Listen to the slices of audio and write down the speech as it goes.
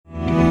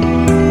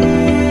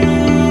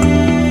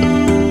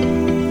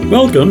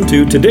Welcome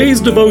to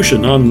today's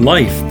devotion on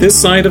life this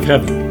side of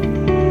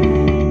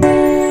heaven.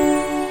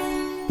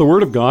 The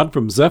Word of God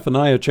from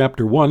Zephaniah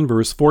chapter 1,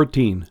 verse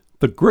 14.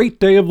 The great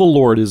day of the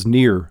Lord is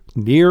near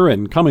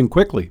and coming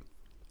quickly.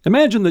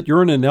 Imagine that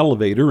you're in an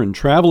elevator and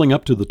traveling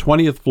up to the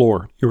 20th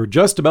floor. You're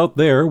just about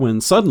there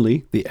when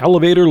suddenly the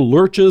elevator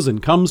lurches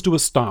and comes to a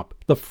stop.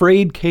 The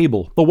frayed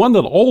cable, the one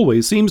that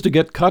always seems to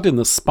get cut in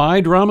the spy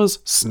dramas,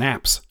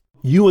 snaps.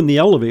 You and the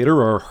elevator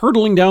are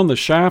hurtling down the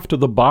shaft to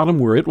the bottom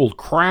where it will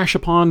crash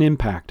upon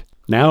impact.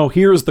 Now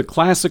here's the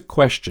classic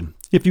question.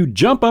 If you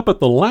jump up at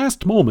the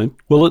last moment,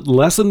 will it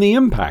lessen the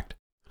impact?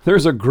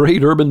 There's a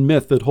great urban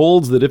myth that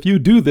holds that if you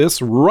do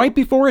this right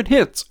before it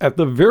hits, at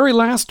the very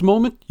last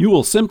moment, you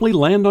will simply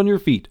land on your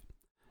feet.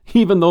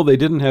 Even though they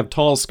didn't have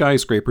tall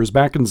skyscrapers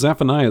back in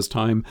Zephaniah's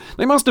time,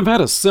 they must have had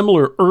a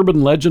similar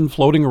urban legend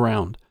floating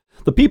around.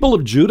 The people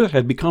of Judah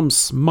had become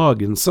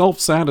smug and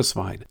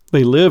self-satisfied.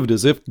 They lived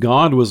as if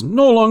God was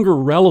no longer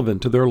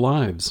relevant to their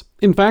lives.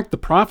 In fact, the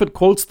prophet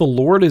quotes the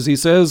Lord as he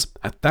says,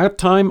 "At that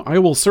time I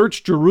will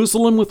search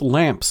Jerusalem with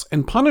lamps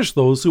and punish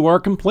those who are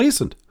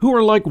complacent, who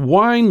are like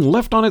wine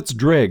left on its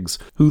dregs,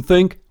 who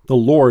think the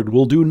Lord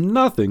will do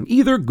nothing,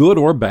 either good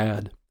or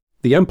bad."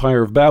 The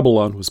empire of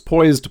Babylon was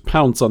poised to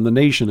pounce on the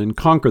nation and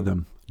conquer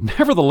them.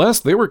 Nevertheless,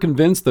 they were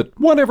convinced that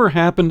whatever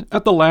happened,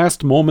 at the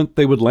last moment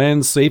they would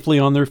land safely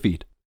on their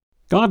feet.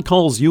 God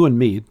calls you and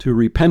me to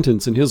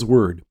repentance in His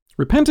Word.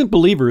 Repentant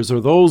believers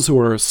are those who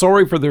are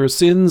sorry for their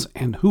sins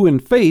and who in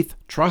faith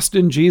trust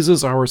in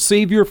Jesus, our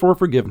Savior, for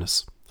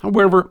forgiveness.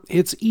 However,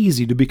 it's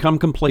easy to become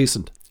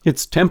complacent.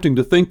 It's tempting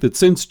to think that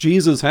since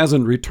Jesus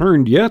hasn't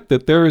returned yet,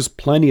 that there is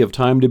plenty of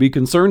time to be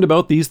concerned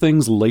about these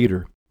things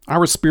later.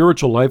 Our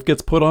spiritual life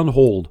gets put on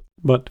hold.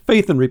 But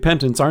faith and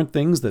repentance aren't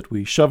things that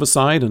we shove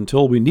aside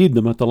until we need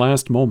them at the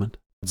last moment.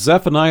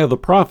 Zephaniah the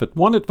prophet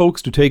wanted folks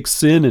to take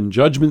sin and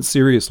judgment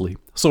seriously,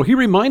 so he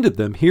reminded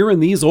them here in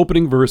these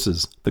opening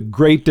verses, the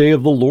great day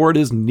of the Lord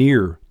is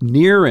near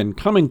and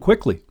coming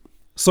quickly.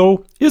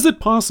 So, is it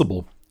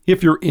possible?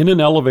 If you're in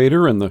an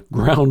elevator and the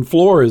ground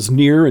floor is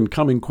near and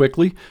coming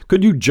quickly,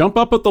 could you jump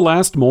up at the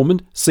last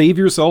moment, save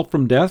yourself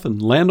from death,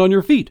 and land on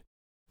your feet?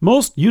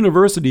 Most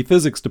university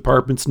physics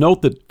departments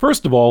note that,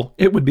 first of all,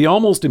 it would be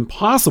almost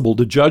impossible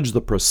to judge the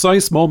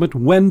precise moment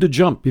when to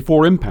jump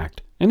before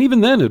impact, and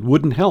even then it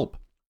wouldn't help.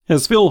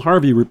 As Phil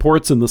Harvey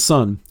reports in The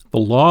Sun, the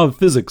law of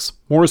physics,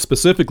 more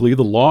specifically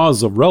the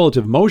laws of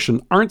relative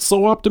motion, aren't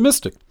so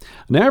optimistic.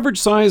 An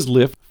average-sized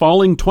lift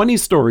falling 20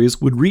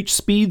 stories would reach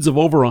speeds of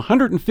over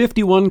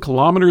 151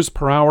 kilometers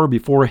per hour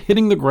before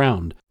hitting the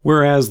ground,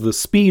 whereas the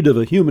speed of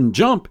a human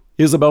jump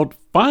is about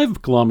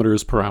 5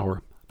 kilometers per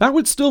hour. That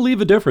would still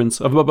leave a difference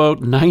of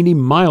about 90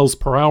 miles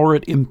per hour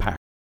at impact.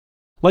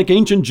 Like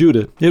ancient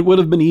Judah, it would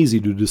have been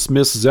easy to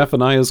dismiss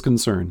Zephaniah's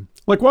concern.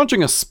 Like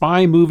watching a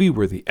spy movie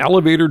where the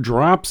elevator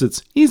drops,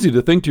 it's easy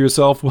to think to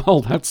yourself, well,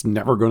 that's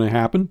never going to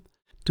happen.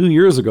 2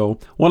 years ago,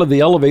 one of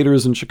the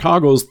elevators in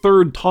Chicago's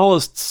third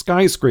tallest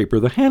skyscraper,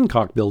 the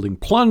Hancock Building,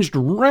 plunged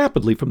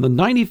rapidly from the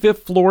 95th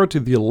floor to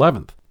the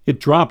 11th. It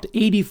dropped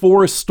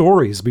 84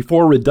 stories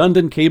before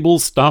redundant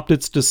cables stopped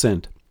its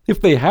descent.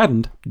 If they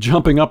hadn't,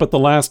 jumping up at the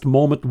last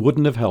moment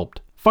wouldn't have helped.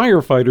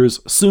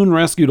 Firefighters soon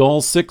rescued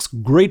all 6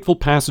 grateful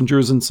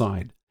passengers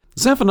inside.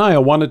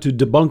 Zephaniah wanted to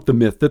debunk the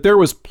myth that there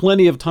was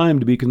plenty of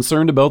time to be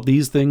concerned about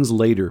these things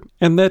later,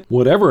 and that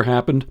whatever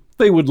happened,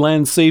 they would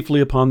land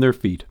safely upon their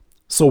feet.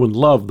 So in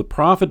love, the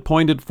prophet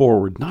pointed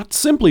forward, not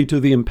simply to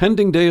the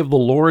impending day of the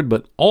Lord,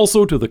 but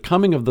also to the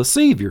coming of the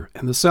Savior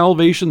and the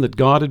salvation that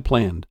God had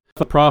planned.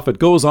 The prophet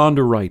goes on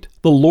to write,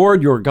 "The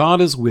Lord your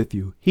God is with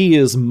you. He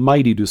is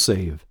mighty to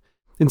save."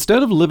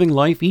 Instead of living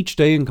life each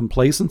day in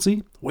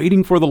complacency,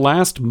 waiting for the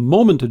last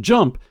moment to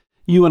jump,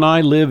 you and I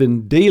live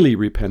in daily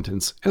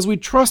repentance as we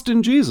trust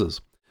in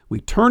Jesus. We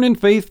turn in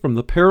faith from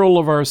the peril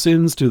of our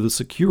sins to the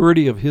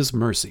security of His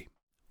mercy.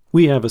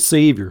 We have a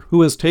Savior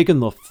who has taken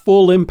the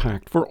full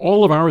impact for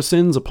all of our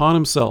sins upon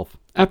Himself.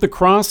 At the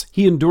cross,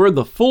 He endured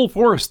the full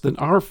force that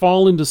our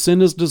fall into sin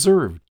has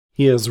deserved.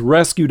 He has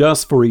rescued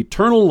us for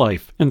eternal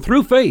life, and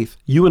through faith,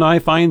 you and I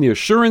find the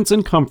assurance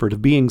and comfort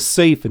of being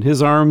safe in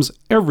His arms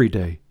every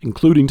day,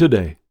 including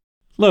today.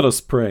 Let us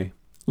pray.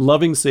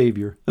 Loving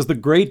Savior, as the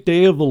great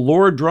day of the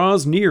Lord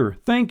draws near,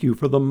 thank you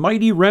for the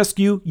mighty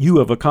rescue you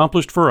have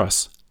accomplished for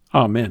us.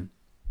 Amen.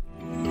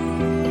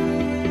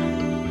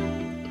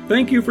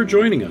 Thank you for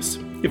joining us.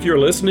 If you're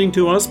listening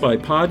to us by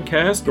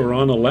podcast or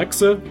on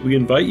Alexa, we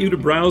invite you to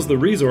browse the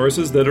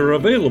resources that are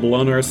available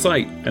on our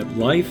site at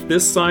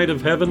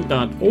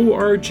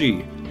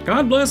lifethissideofheaven.org.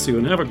 God bless you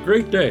and have a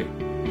great day.